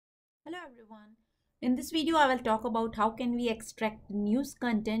Hello everyone. In this video, I will talk about how can we extract news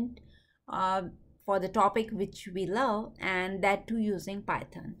content uh, for the topic which we love, and that too using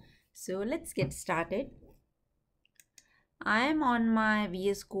Python. So let's get started. I am on my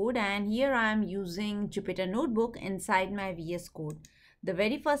VS Code and here I am using Jupyter Notebook inside my VS Code. The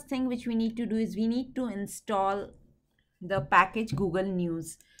very first thing which we need to do is we need to install the package Google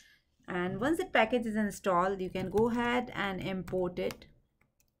News. And once the package is installed, you can go ahead and import it.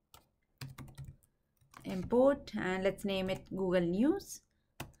 Import, and let's name it Google News.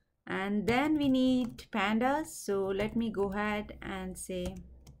 And then we need pandas, so let me go ahead and say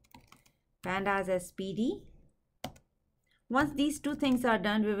pandas as PD. Once these two things are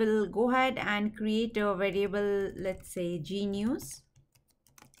done, we will go ahead and create a variable, let's say gnews,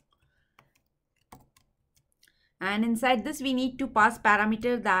 and inside this we need to pass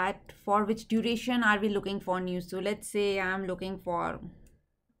parameter that for which duration are we looking for news. So let's say I'm looking for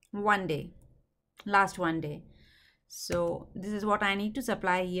 1 day, last 1 day. So this is what I need to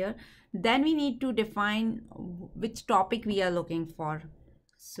supply here. Then we need to define which topic we are looking for.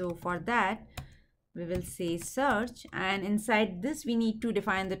 So for that we will say search, and inside this we need to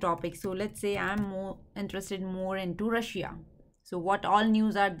define the topic. So let's say I'm more interested into Russia. So what all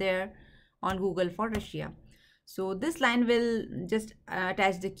news are there on Google for Russia. So this line will just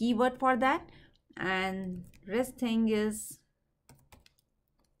attach the keyword for that, and rest thing is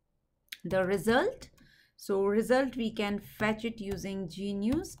the result. So result we can fetch it using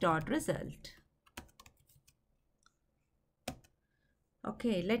gnews.result.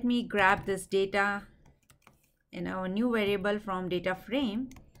 Okay, let me grab this data in our new variable from data frame,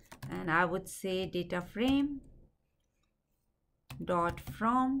 and I would say data frame dot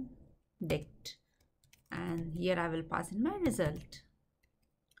from dict, and here I will pass in my result.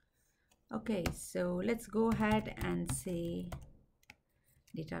 Okay, so let's go ahead and say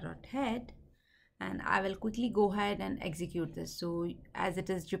data.head, and I will quickly go ahead and execute this. So as it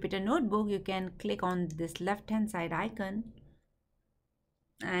is Jupyter Notebook, you can click on this left hand side icon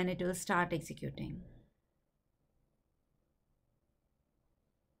and it will start executing.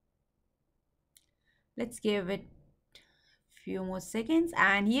 Let's give it few more seconds,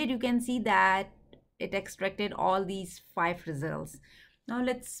 and here you can see that it extracted all these 5 results. Now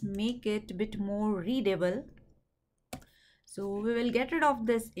let's make it a bit more readable. So we will get rid of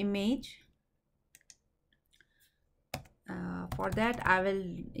this image. For that I will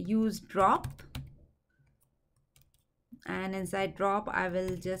use drop, and inside drop I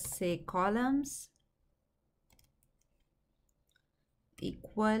will just say columns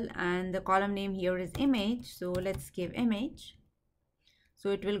equal, and the column name here is image, so let's give image. So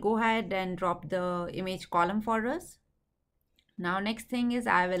it will go ahead and drop the image column for us. Now next thing is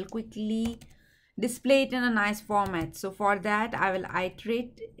I will quickly display it in a nice format. So for that I will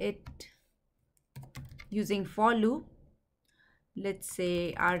iterate it using for loop. Let's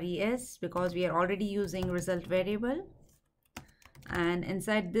say res, because we are already using result variable, and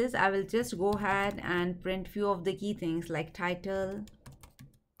inside this I will just go ahead and print few of the key things like title,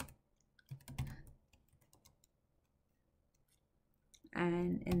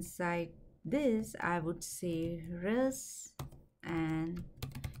 and inside this I would say res, and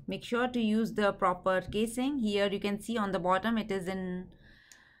make sure to use the proper casing. Here you can see on the bottom it is in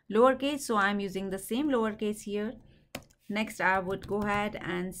lowercase, so I'm using the same lowercase here. Next I would go ahead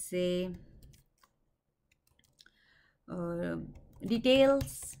and say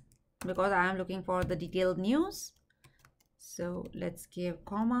details, because I am looking for the detailed news. So let's give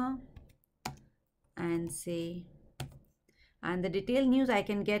comma and say, and the detailed news I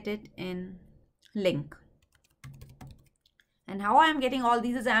can get it in link. And how I'm getting all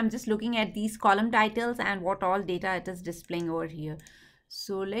these is I'm just looking at these column titles and what all data it is displaying over here.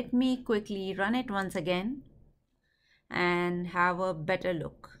 So let me quickly run it once again and have a better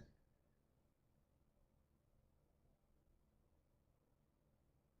look.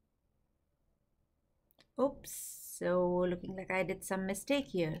 Oops, so looking like I did some mistake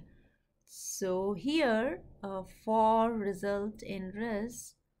here. So here for result in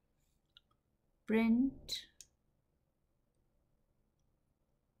res print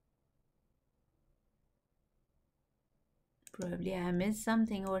probably I missed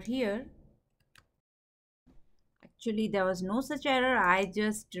something over here. Actually there was no such error. I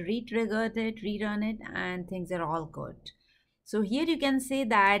just re-triggered it, rerun it, and things are all good. So here you can say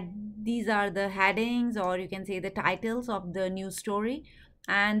that these are the headings, or you can say the titles of the news story,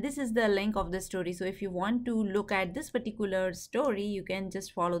 and this is the link of the story. So if you want to look at this particular story, you can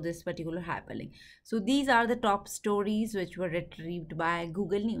just follow this particular hyperlink. So these are the top stories which were retrieved by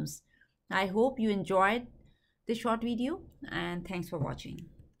Google News. I hope you enjoyed this short video, and thanks for watching.